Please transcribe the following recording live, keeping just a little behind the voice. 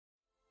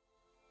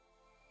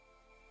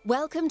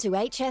Welcome to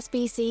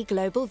HSBC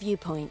Global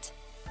Viewpoint,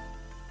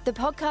 the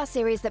podcast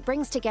series that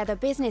brings together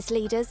business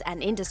leaders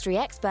and industry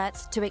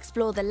experts to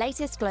explore the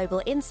latest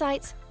global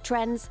insights,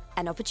 trends,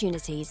 and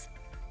opportunities.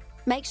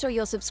 Make sure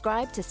you're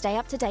subscribed to stay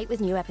up to date with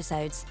new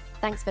episodes.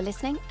 Thanks for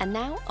listening, and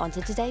now on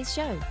to today's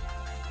show.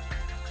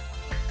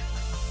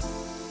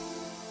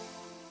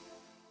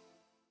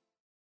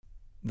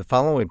 The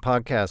following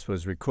podcast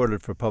was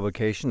recorded for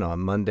publication on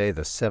Monday,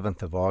 the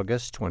 7th of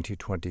August,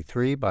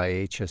 2023 by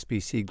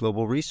HSBC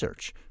Global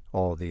Research.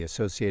 All the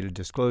associated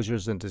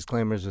disclosures and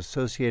disclaimers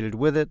associated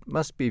with it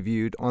must be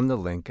viewed on the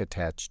link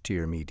attached to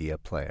your media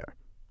player.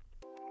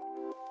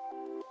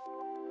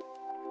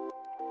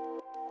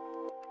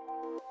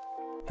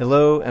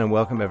 Hello and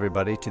welcome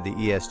everybody to the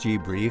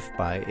ESG Brief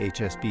by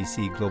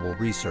HSBC Global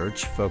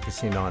Research,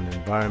 focusing on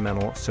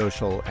environmental,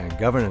 social, and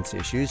governance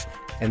issues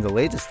and the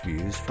latest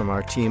views from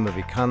our team of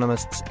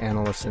economists,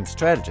 analysts, and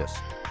strategists.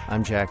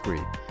 I'm Jack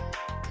Reed.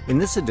 In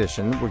this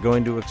edition, we're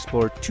going to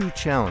explore two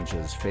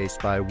challenges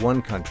faced by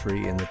one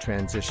country in the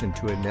transition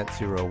to a net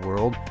zero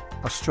world,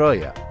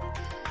 Australia.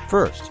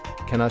 First,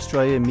 can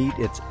Australia meet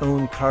its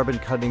own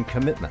carbon-cutting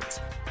commitments?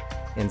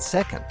 And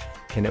second,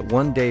 can it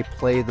one day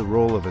play the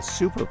role of a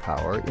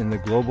superpower in the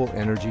global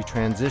energy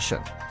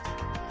transition?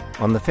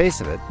 On the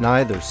face of it,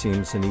 neither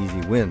seems an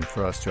easy win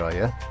for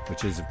Australia,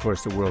 which is, of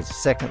course, the world's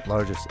second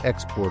largest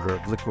exporter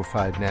of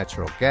liquefied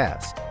natural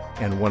gas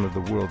and one of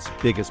the world's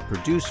biggest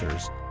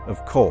producers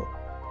of coal.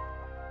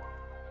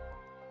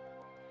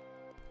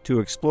 To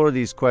explore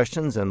these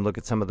questions and look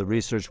at some of the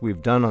research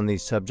we've done on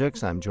these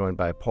subjects, I'm joined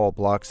by Paul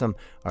Bloxham,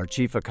 our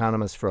chief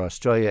economist for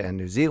Australia and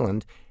New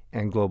Zealand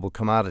and Global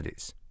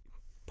Commodities.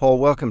 Paul,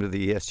 welcome to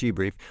the ESG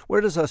Brief. Where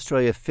does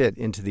Australia fit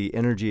into the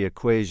energy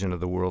equation of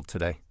the world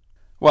today?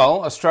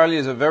 Well, Australia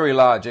is a very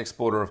large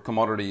exporter of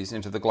commodities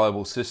into the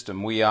global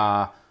system. We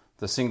are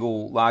the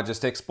single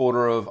largest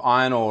exporter of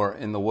iron ore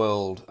in the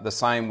world. The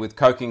same with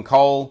coking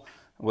coal.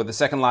 We're the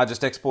second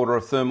largest exporter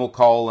of thermal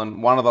coal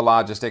and one of the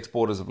largest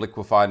exporters of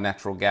liquefied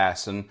natural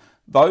gas. And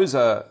those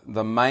are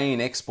the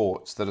main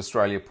exports that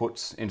Australia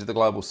puts into the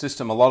global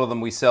system. A lot of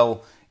them we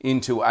sell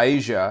into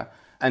Asia.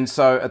 And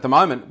so at the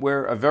moment,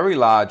 we're a very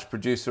large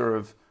producer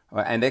of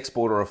and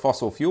exporter of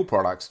fossil fuel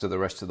products to the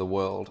rest of the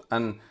world.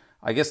 And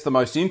I guess the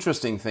most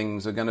interesting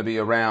things are going to be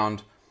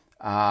around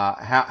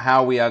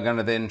how we are going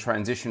to then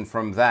transition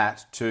from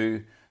that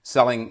to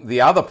selling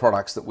the other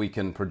products that we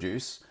can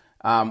produce,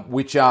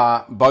 which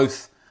are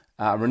both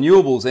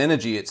renewables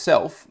energy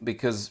itself,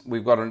 because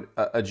we've got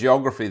a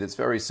geography that's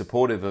very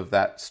supportive of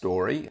that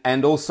story.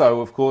 And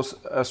also, of course,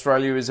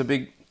 Australia is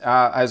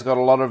has got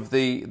a lot of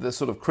the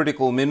sort of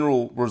critical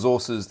mineral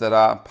resources that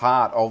are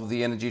part of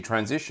the energy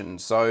transition.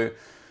 So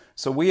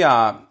we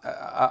are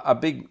a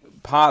big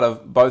part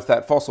of both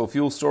that fossil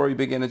fuel story,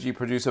 big energy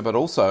producer, but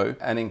also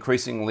an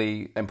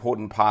increasingly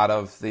important part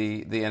of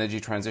the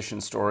energy transition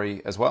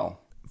story as well.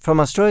 From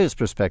Australia's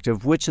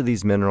perspective, which of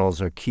these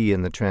minerals are key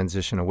in the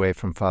transition away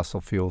from fossil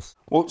fuels?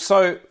 Well,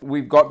 so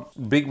we've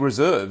got big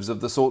reserves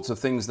of the sorts of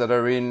things that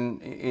are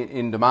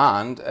in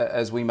demand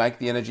as we make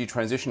the energy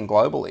transition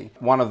globally.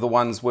 One of the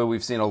ones where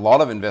we've seen a lot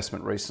of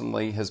investment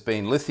recently has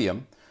been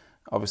lithium,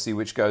 obviously,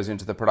 which goes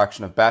into the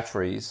production of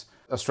batteries.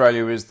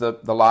 Australia is the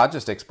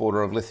largest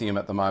exporter of lithium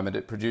at the moment.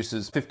 It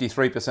produces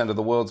 53% of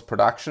the world's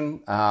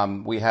production.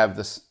 We have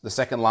the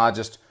second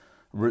largest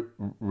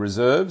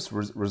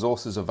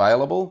resources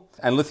available.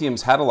 And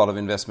lithium's had a lot of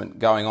investment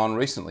going on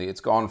recently.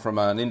 It's gone from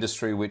an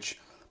industry which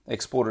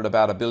exported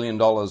about $1 billion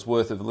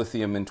worth of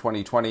lithium in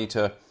 2020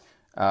 to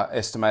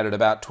estimated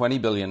about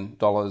 $20 billion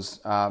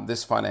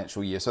this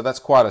financial year. So that's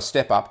quite a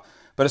step up.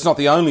 But it's not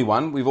the only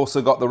one. We've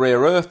also got the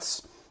rare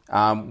earths.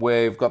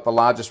 We've got the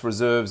largest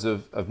reserves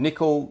of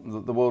nickel,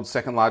 the world's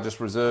second largest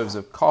reserves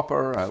of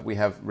copper. We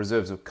have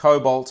reserves of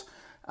cobalt.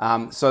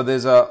 So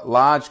there's a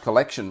large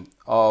collection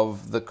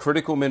of the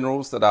critical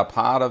minerals that are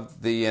part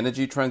of the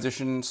energy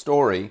transition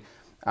story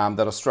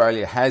that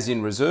Australia has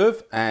in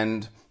reserve,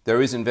 and there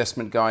is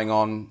investment going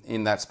on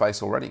in that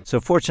space already.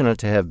 So fortunate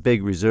to have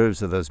big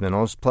reserves of those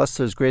minerals, plus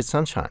there's great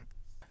sunshine.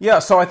 Yeah,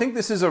 so I think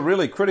this is a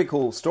really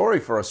critical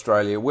story for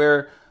Australia.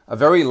 We're a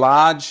very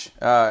large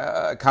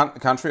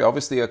country,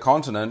 obviously a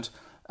continent,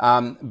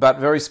 but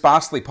very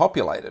sparsely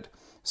populated.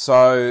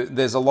 So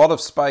there's a lot of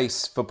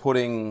space for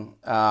putting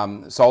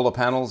solar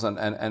panels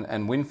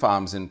and wind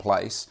farms in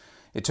place.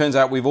 It turns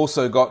out we've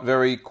also got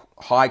very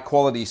high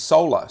quality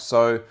solar.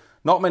 So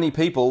not many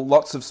people,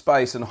 lots of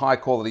space and high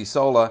quality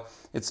solar.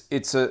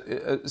 It's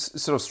a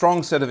sort of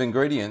strong set of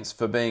ingredients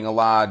for being a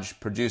large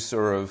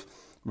producer of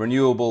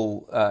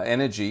renewable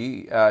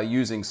energy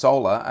using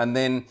solar. And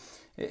then,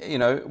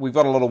 we've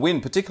got a lot of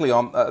wind, particularly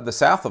on the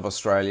south of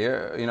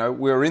Australia.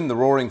 We're in the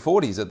roaring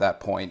 40s at that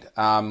point.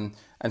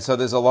 And so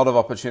there's a lot of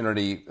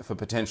opportunity for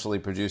potentially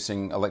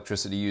producing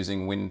electricity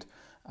using wind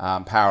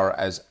power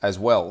as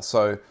well.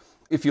 So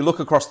if you look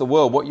across the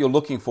world, what you're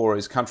looking for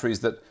is countries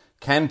that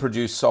can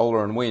produce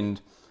solar and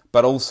wind,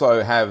 but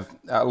also have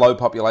low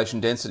population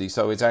density.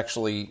 So it's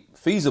actually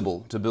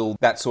feasible to build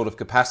that sort of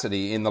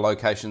capacity in the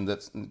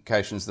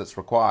locations that's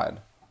required.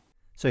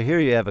 So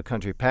here you have a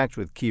country packed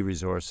with key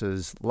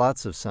resources,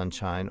 lots of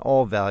sunshine,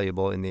 all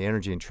valuable in the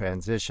energy and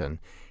transition.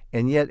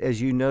 And yet,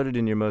 as you noted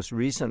in your most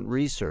recent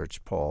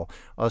research, Paul,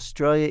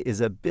 Australia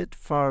is a bit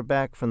far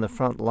back from the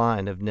front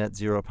line of net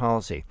zero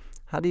policy.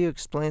 How do you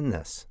explain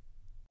this?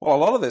 Well, a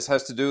lot of this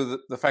has to do with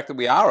the fact that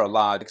we are a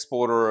large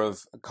exporter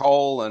of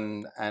coal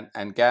and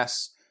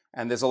gas,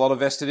 and there's a lot of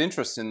vested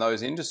interest in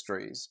those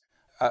industries.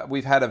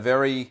 We've had a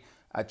very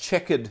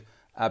checkered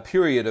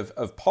period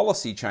of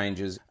policy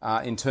changes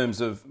in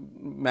terms of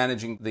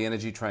managing the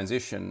energy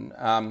transition.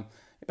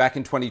 Back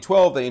in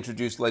 2012, they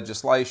introduced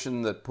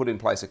legislation that put in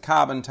place a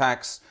carbon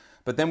tax,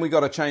 but then we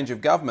got a change of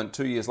government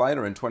 2 years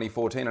later in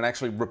 2014 and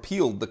actually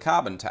repealed the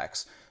carbon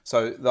tax.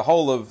 So the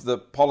whole of the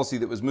policy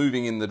that was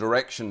moving in the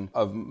direction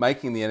of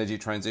making the energy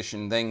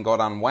transition then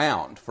got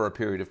unwound for a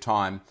period of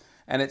time.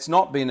 And it's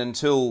not been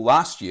until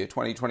last year,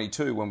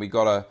 2022, when we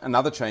got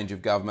another change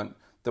of government,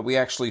 that we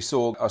actually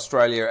saw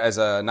Australia as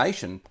a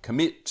nation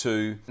commit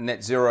to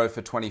net zero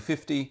for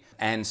 2050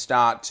 and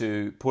start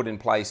to put in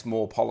place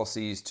more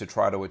policies to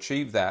try to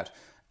achieve that.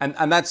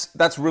 And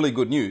that's really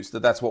good news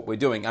that that's what we're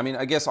doing. I mean,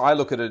 I guess I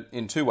look at it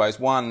in two ways.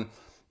 One,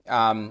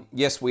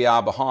 yes, we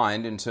are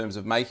behind in terms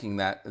of making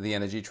the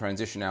energy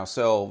transition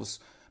ourselves,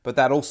 but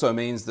that also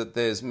means that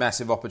there's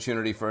massive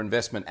opportunity for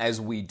investment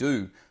as we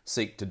do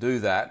seek to do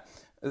that.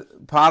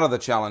 Part of the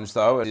challenge,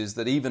 though, is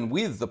that even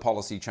with the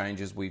policy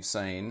changes we've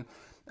seen,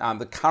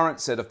 the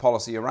current set of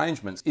policy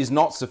arrangements is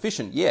not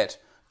sufficient yet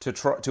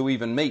to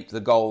even meet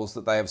the goals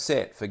that they have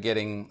set for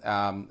getting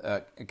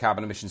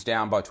carbon emissions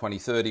down by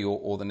 2030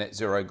 or the net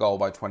zero goal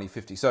by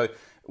 2050. So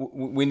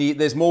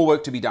there's more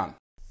work to be done.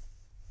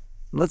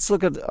 Let's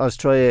look at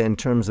Australia in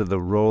terms of the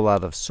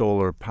rollout of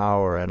solar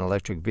power and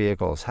electric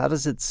vehicles. How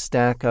does it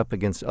stack up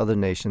against other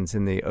nations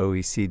in the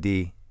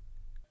OECD?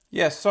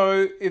 Yeah,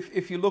 so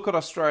if you look at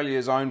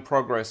Australia's own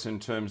progress in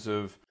terms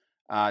of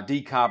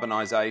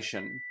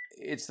decarbonisation,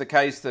 it's the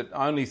case that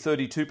only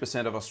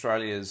 32% of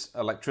Australia's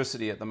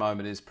electricity at the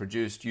moment is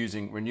produced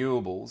using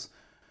renewables,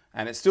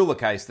 and it's still the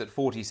case that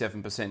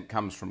 47%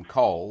 comes from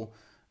coal.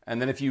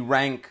 And then if you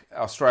rank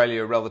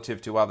Australia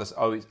relative to other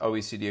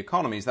OECD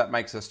economies, that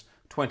makes us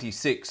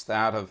 26th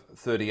out of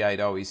 38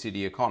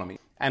 OECD economies.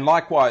 And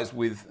likewise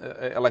with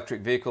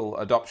electric vehicle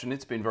adoption,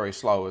 it's been very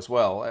slow as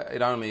well.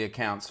 It only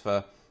accounts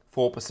for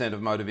 4%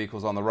 of motor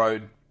vehicles on the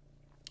road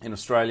in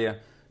Australia.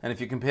 And if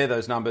you compare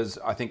those numbers,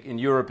 I think in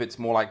Europe it's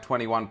more like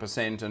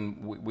 21%, and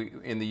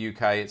in the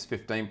UK it's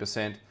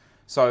 15%.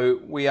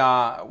 So we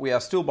are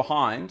still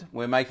behind.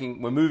 We're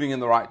moving in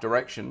the right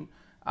direction,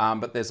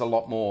 but there's a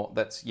lot more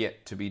that's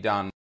yet to be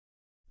done.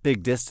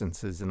 Big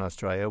distances in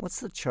Australia. What's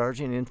the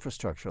charging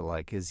infrastructure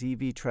like? Is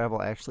EV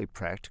travel actually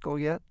practical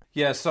yet?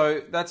 Yeah,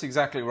 so that's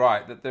exactly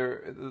right. That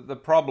the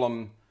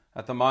problem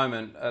at the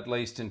moment, at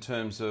least in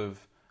terms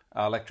of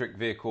electric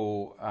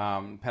vehicle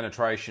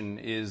penetration,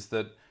 is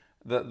that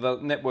the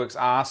networks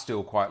are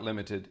still quite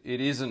limited. It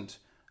isn't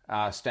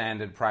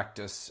standard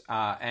practice,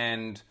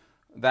 and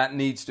that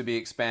needs to be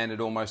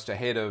expanded almost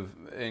ahead of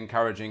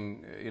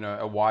encouraging,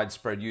 a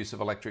widespread use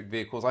of electric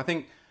vehicles. I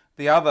think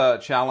the other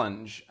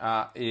challenge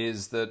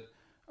is that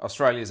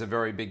Australia is a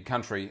very big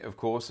country, of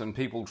course, and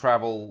people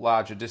travel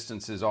larger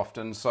distances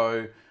often.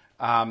 So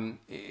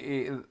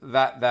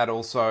that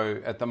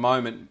also, at the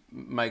moment,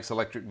 makes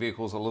electric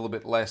vehicles a little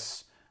bit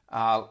less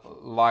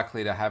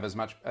likely to have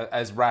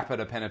as rapid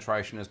a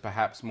penetration as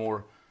perhaps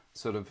more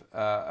sort of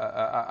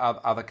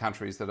other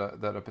countries that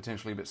are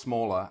potentially a bit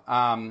smaller.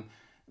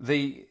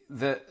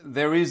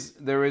 There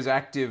is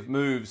active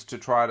moves to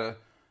try to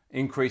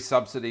increase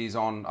subsidies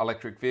on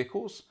electric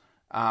vehicles,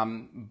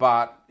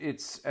 but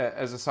it's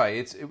as I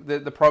say,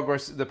 the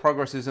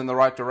progress is in the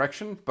right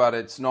direction, but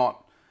it's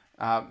not.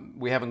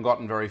 We haven't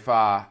gotten very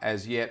far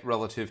as yet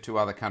relative to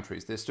other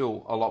countries. There's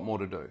still a lot more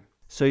to do.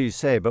 So you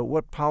say, but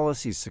what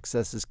policy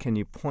successes can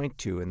you point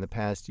to in the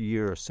past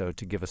year or so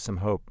to give us some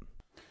hope?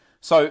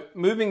 So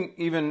moving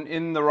even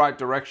in the right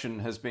direction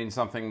has been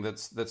something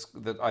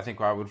that I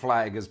think I would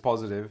flag as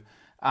positive,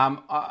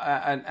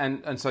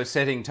 and so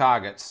setting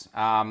targets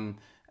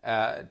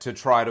to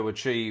try to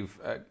achieve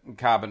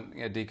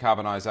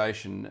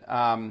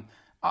decarbonisation.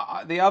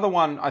 The other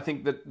one I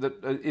think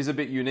that is a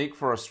bit unique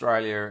for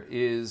Australia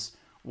is,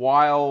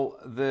 while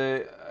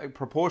the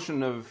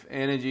proportion of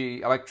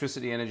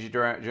electricity energy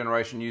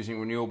generation using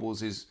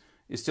renewables is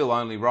still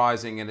only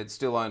rising, and it's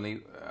still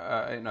only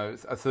a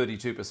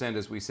 32%,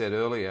 as we said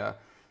earlier,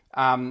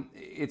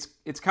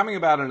 it's coming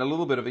about in a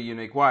little bit of a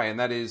unique way, and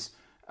that is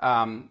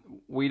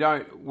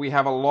we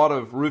have a lot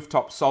of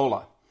rooftop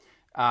solar,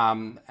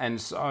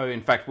 and so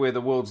in fact we're the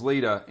world's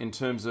leader in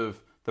terms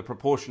of the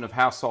proportion of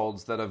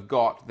households that have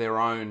got their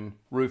own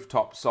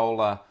rooftop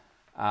solar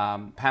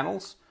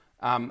panels,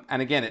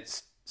 and again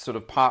it's sort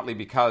of partly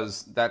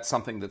because that's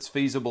something that's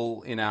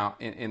feasible in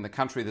the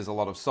country. There's a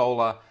lot of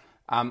solar,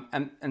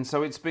 and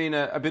so it's been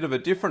a bit of a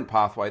different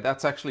pathway.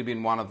 That's actually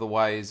been one of the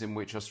ways in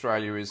which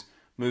Australia is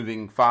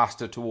moving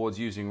faster towards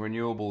using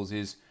renewables,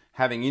 is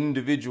having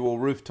individual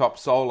rooftop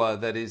solar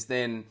that is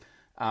then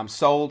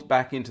sold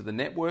back into the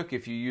network.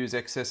 If you use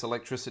excess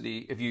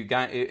electricity, if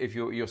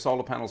your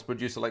solar panels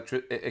produce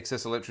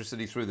excess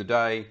electricity through the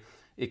day,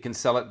 it can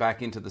sell it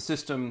back into the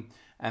system,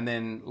 and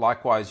then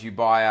likewise you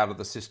buy out of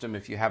the system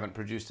if you haven't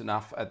produced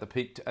enough at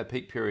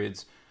peak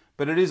periods.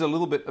 But it is a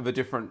little bit of a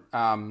different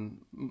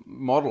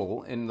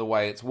model in the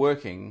way it's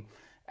working,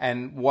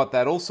 and what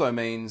that also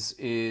means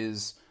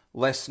is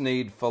less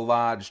need for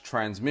large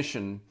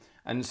transmission,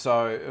 and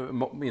so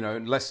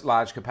less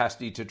large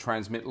capacity to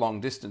transmit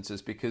long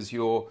distances, because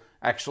you're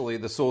actually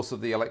the source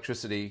of the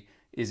electricity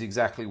is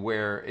exactly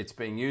where it's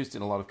being used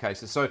in a lot of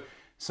cases.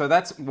 So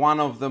that's one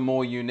of the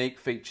more unique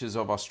features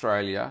of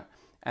Australia,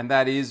 and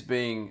that is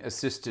being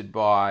assisted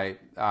by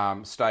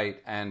state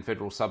and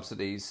federal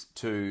subsidies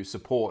to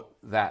support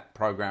that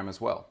program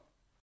as well.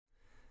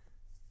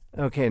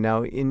 Okay,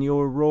 now in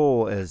your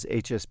role as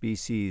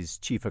HSBC's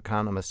chief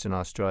economist in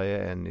Australia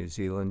and New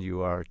Zealand,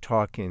 you are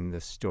talking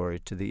this story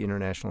to the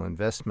international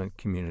investment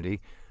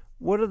community.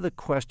 What are the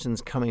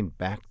questions coming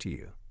back to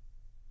you?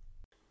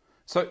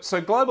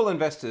 So global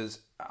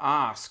investors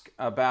ask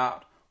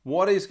about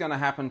what is going to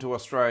happen to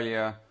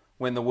Australia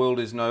when the world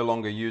is no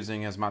longer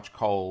using as much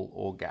coal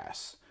or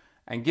gas.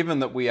 And given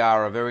that we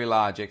are a very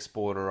large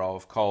exporter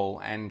of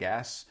coal and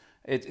gas,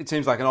 it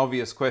seems like an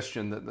obvious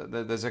question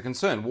that there's a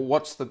concern. Well,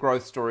 what's the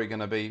growth story going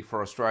to be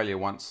for Australia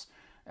once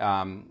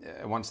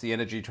the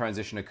energy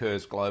transition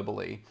occurs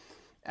globally?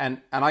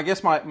 And I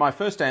guess my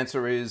first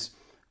answer is,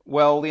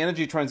 well, the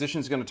energy transition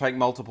is going to take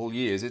multiple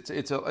years.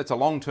 It's a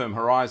long-term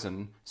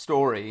horizon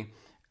story,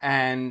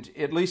 and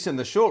at least in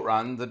the short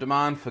run, the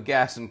demand for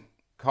gas and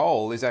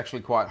coal is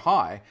actually quite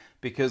high,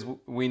 because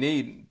we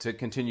need to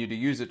continue to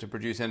use it to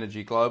produce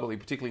energy globally,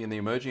 particularly in the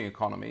emerging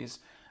economies,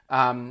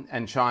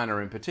 and China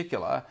in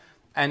particular.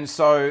 And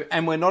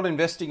we're not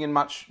investing in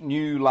much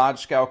new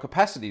large-scale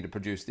capacity to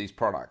produce these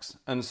products.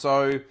 And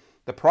so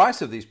the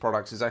price of these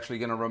products is actually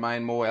going to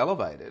remain more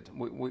elevated.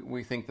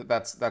 We think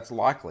that's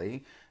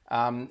likely.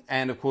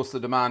 And of course the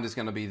demand is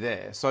going to be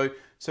there. So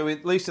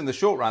at least in the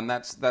short run,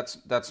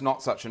 that's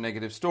not such a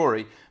negative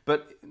story.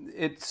 But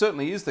it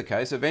certainly is the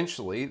case.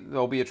 Eventually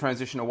there'll be a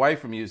transition away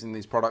from using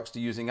these products to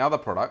using other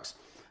products,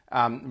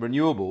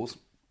 renewables.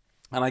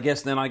 And I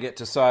guess then I get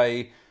to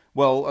say,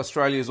 well,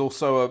 Australia's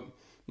also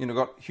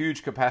got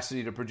huge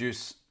capacity to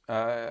produce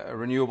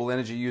renewable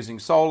energy using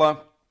solar,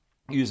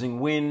 using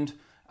wind,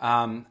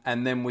 and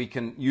then we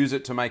can use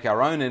it to make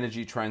our own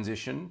energy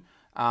transition.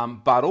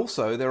 But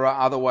also there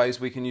are other ways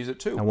we can use it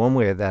too. Now, one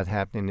way of that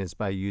happening is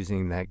by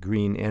using that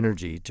green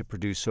energy to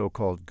produce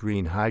so-called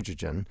green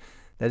hydrogen.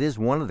 That is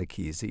one of the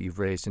keys that you've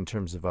raised in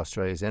terms of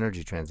Australia's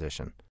energy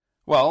transition.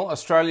 Well,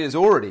 Australia is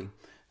already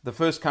the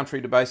first country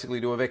to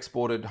have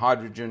exported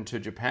hydrogen to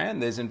Japan.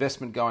 There's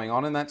investment going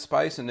on in that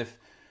space, and if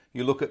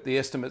you look at the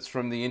estimates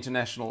from the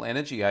International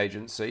Energy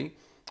Agency,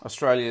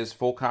 Australia is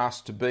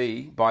forecast to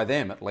be, by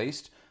them at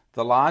least,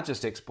 the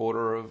largest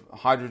exporter of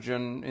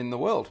hydrogen in the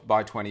world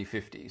by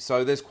 2050.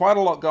 So there's quite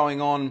a lot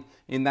going on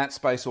in that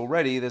space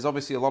already. There's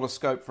obviously a lot of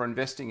scope for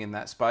investing in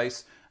that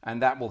space,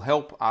 and that will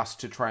help us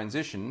to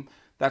transition.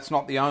 That's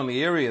not the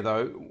only area,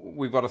 though.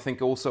 We've got to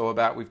think also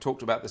about, we've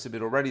talked about this a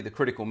bit already, the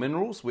critical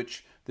minerals,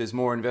 which there's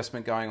more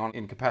investment going on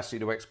in capacity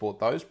to export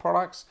those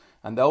products,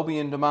 and they'll be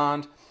in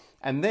demand.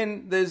 And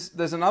then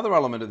there's another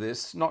element of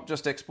this, not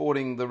just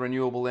exporting the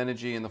renewable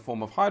energy in the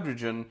form of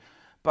hydrogen,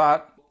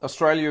 but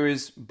Australia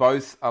is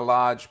both a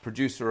large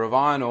producer of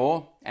iron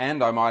ore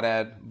and, I might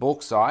add,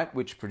 bauxite,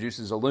 which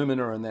produces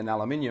alumina and then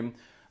aluminium,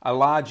 a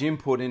large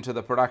input into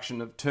the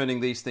production of turning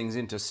these things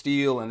into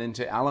steel and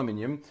into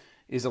aluminium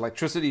is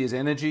electricity, is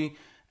energy,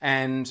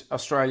 and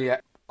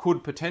Australia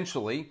could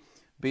potentially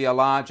be a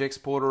large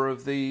exporter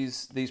of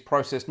these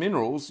processed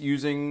minerals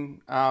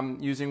using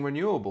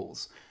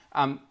renewables.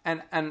 And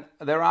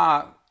there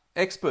are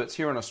experts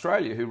here in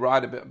Australia who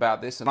write a bit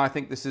about this, and I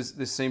think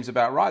this seems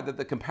about right, that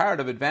the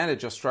comparative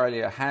advantage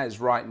Australia has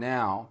right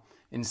now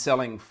in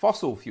selling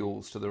fossil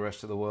fuels to the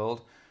rest of the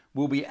world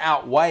will be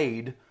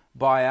outweighed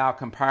by our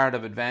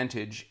comparative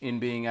advantage in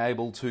being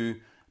able to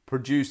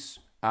produce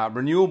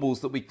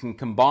renewables that we can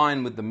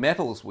combine with the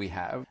metals we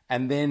have,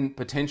 and then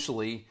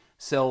potentially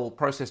sell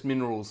processed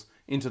minerals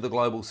into the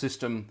global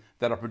system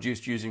that are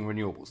produced using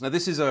renewables. Now,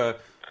 this is a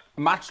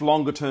much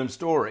longer term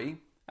story,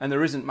 and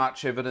there isn't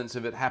much evidence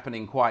of it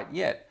happening quite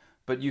yet,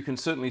 but you can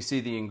certainly see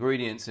the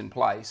ingredients in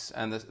place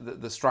and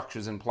the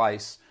structures in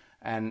place,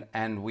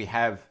 and we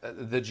have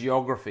the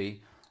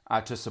geography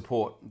to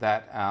support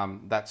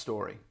that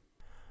story.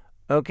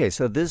 Okay,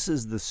 so this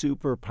is the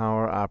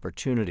superpower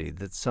opportunity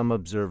that some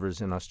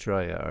observers in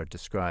Australia are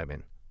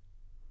describing.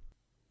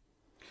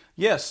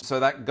 Yes, so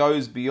that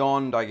goes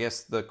beyond, I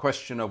guess, the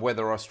question of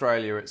whether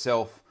Australia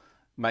itself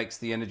makes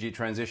the energy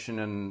transition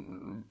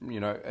and,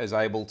 is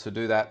able to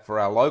do that for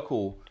our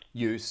local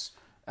use.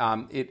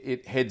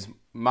 It heads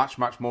much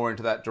more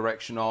into that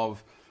direction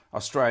of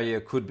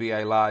Australia could be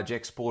a large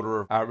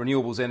exporter of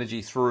renewables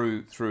energy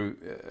through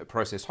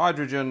processed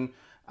hydrogen,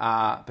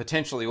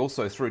 potentially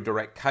also through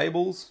direct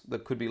cables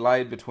that could be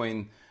laid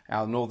between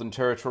our Northern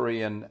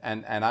Territory and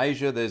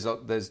Asia.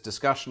 There's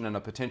discussion and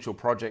a potential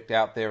project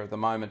out there at the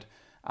moment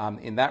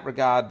in that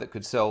regard that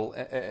could sell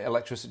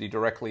electricity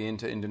directly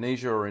into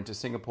Indonesia or into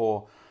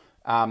Singapore,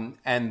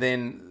 and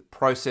then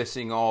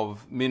processing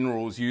of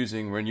minerals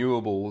using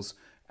renewables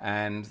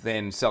and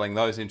then selling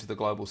those into the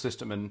global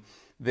system, and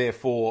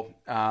therefore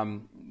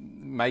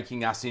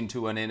making us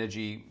into an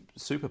energy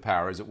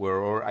superpower, as it were,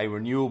 or a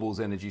renewables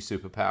energy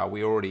superpower.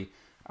 We already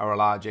are a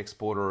large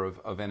exporter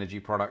of energy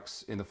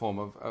products in the form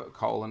of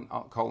coal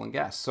and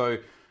gas. So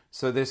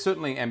there's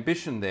certainly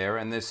ambition there,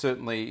 and there's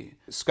certainly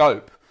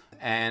scope.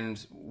 And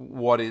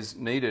what is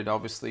needed,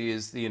 obviously,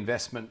 is the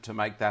investment to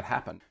make that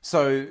happen.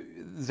 So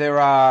there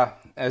are,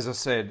 as I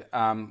said,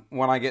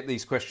 when I get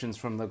these questions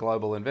from the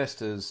global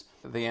investors,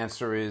 the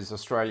answer is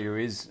Australia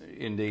is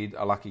indeed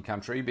a lucky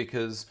country,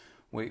 because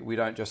we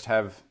don't just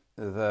have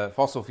the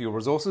fossil fuel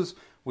resources,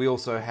 we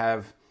also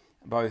have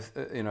both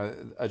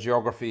a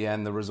geography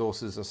and the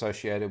resources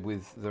associated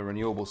with the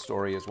renewable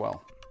story as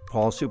well.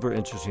 Paul, super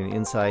interesting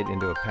insight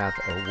into a path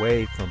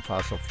away from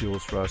fossil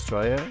fuels for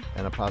Australia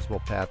and a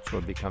possible path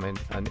toward becoming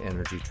an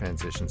energy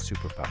transition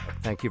superpower.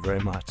 Thank you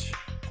very much.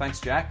 Thanks,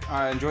 Jack.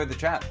 I enjoyed the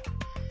chat.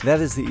 That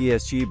is the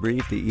ESG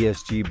Brief. The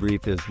ESG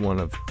Brief is one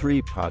of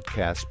 3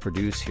 podcasts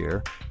produced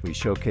here. We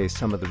showcase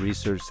some of the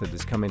research that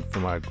is coming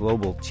from our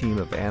global team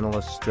of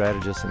analysts,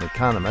 strategists, and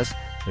economists.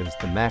 There's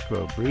the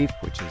Macro Brief,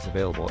 which is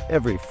available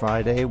every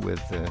Friday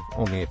with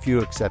only a few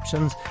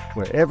exceptions,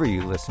 wherever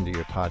you listen to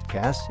your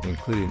podcasts,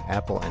 including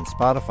Apple and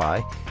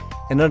Spotify.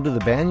 And Under the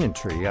Banyan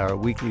Tree, our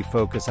weekly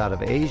focus out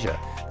of Asia,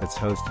 that's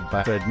hosted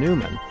by Fred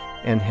Newman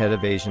and head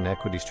of Asian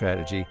Equity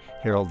Strategy,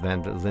 Harold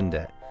van der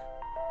Linde.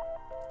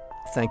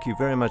 Thank you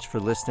very much for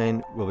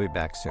listening. We'll be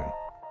back soon.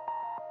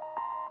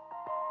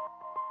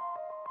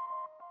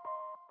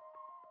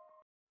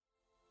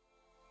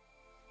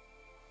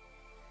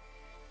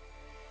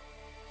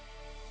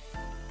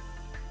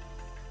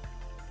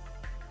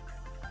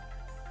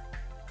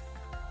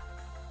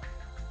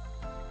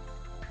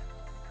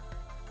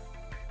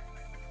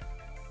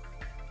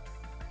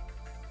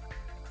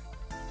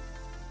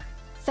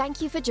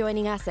 Thank you for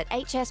joining us at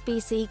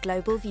HSBC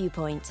Global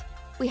Viewpoint.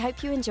 We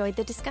hope you enjoyed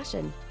the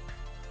discussion.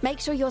 Make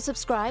sure you're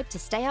subscribed to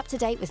stay up to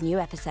date with new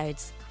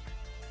episodes.